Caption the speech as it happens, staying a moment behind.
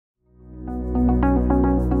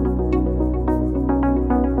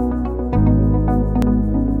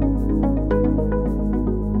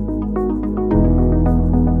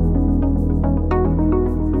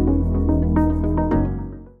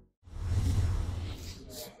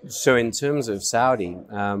So in terms of Saudi,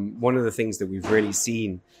 one of the things that we've really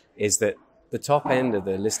seen is that the top end of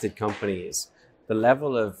the listed companies, the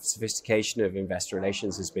level of sophistication of investor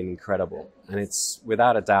relations has been incredible. And it's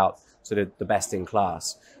without a doubt sort of the best in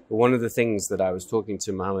class. But one of the things that I was talking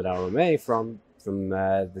to Mohammed Al-Ramey from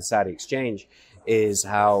the Saudi exchange is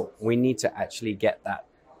how we need to actually get that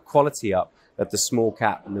quality up at the small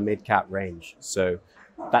cap and the mid cap range. So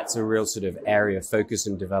that's a real sort of area of focus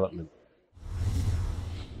and development.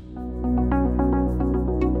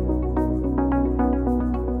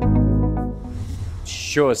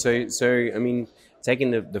 Sure. So I mean,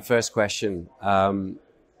 taking the first question,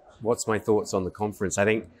 what's my thoughts on the conference? I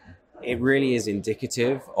think it really is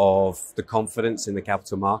indicative of the confidence in the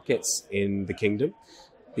capital markets in the kingdom.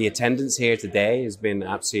 The attendance here today has been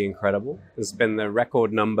absolutely incredible. There's been the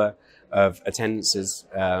record number of attendances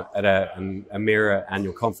at a MEIRA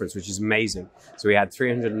annual conference, which is amazing. So we had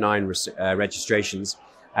 309 registrations.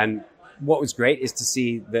 And what was great is to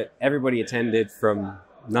see that everybody attended from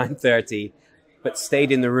 9:30 but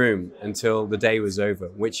stayed in the room until the day was over,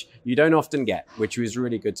 which you don't often get, which was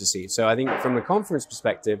really good to see. So I think from the conference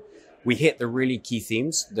perspective, we hit the really key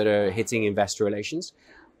themes that are hitting investor relations.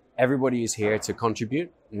 Everybody is here to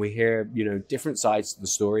contribute. We hear, different sides to the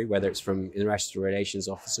story, whether it's from investor relations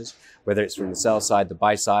officers, whether it's from the sell side, the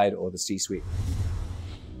buy side, or the C-suite.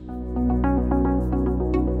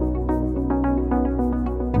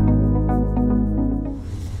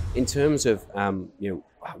 In terms of,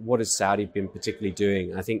 what has Saudi been particularly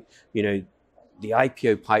doing? I think, the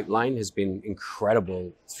IPO pipeline has been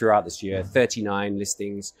incredible throughout this year. 39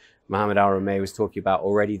 listings. Mohammed Al-Ramey was talking about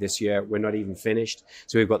already this year. We're not even finished.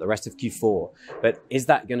 So we've got the rest of Q4. But is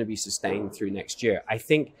that going to be sustained through next year? I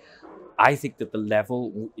think that the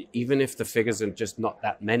level, even if the figures are just not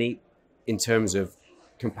that many in terms of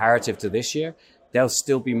comparative to this year, there'll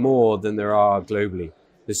still be more than there are globally.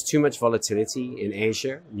 There's too much volatility in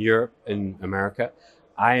Asia, Europe, and America.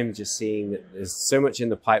 I am just seeing that there's so much in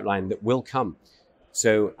the pipeline that will come.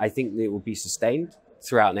 So I think it will be sustained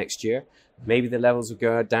throughout next year. Maybe the levels will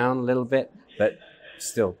go down a little bit, but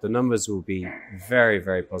still the numbers will be very,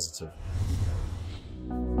 very positive.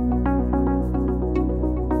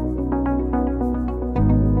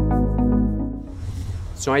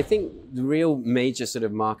 So I think the real major sort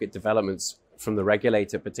of market developments from the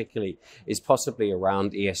regulator particularly is possibly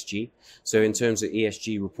around ESG. So in terms of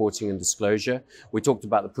ESG reporting and disclosure, we talked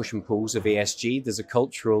about the push and pulls of ESG. There's a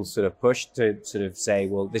cultural sort of push to sort of say,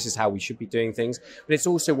 well, this is how we should be doing things. But it's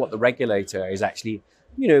also what the regulator is actually,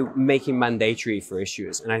 making mandatory for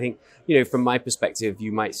issuers. And I think, from my perspective,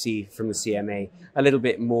 you might see from the CMA a little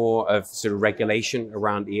bit more of sort of regulation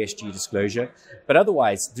around ESG disclosure. But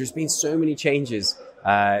otherwise, there's been so many changes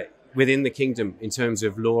within the kingdom in terms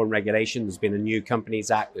of law and regulation. There's been a new Companies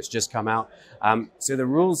Act that's just come out. So the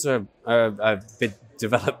rules have been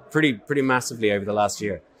developed pretty massively over the last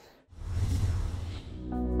year.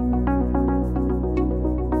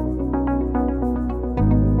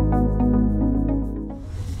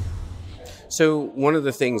 So one of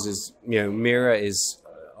the things is, MEIRA is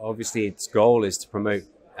obviously its goal is to promote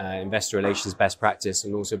investor relations best practice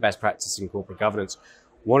and also best practice in corporate governance.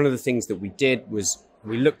 One of the things that we did was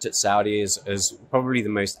we looked at Saudi as probably the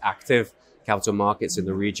most active capital markets in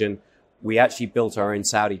the region. We actually built our own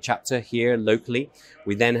Saudi chapter here locally.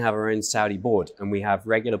 We then have our own Saudi board, and we have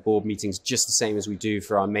regular board meetings just the same as we do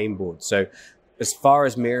for our main board. So as far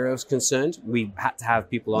as MEIRA is concerned, we had to have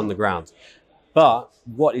people on the ground. But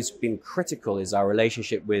what has been critical is our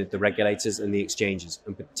relationship with the regulators and the exchanges,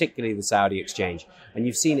 and particularly the Saudi exchange. And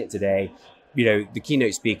you've seen it today. The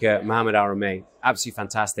keynote speaker, Mohammed Al-Ramey, absolutely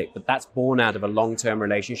fantastic, but that's born out of a long-term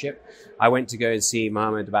relationship. I went to go and see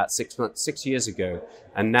Mohammed about 6 years ago,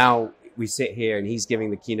 and now we sit here and he's giving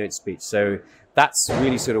the keynote speech. So that's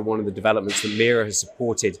really sort of one of the developments that MEIRA has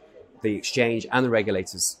supported the exchange and the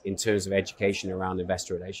regulators in terms of education around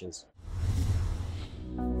investor relations.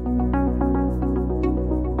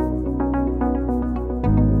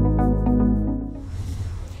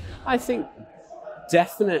 I think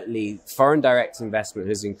definitely foreign direct investment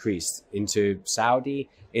has increased into Saudi,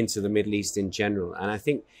 into the Middle East in general. And I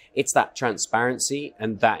think it's that transparency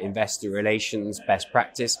and that investor relations best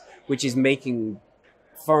practice, which is making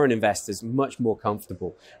foreign investors much more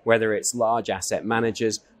comfortable, whether it's large asset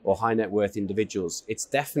managers or high net worth individuals. It's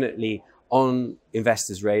definitely on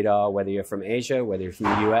investors' radar, whether you're from Asia, whether you're from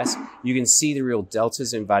the US. You can see the real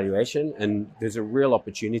deltas in valuation, and there's a real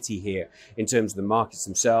opportunity here in terms of the markets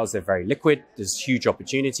themselves. They're very liquid, there's huge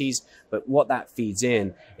opportunities, but what that feeds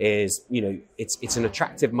in is, it's an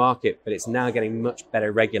attractive market, but it's now getting much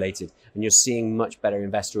better regulated, and you're seeing much better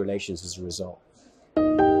investor relations as a result.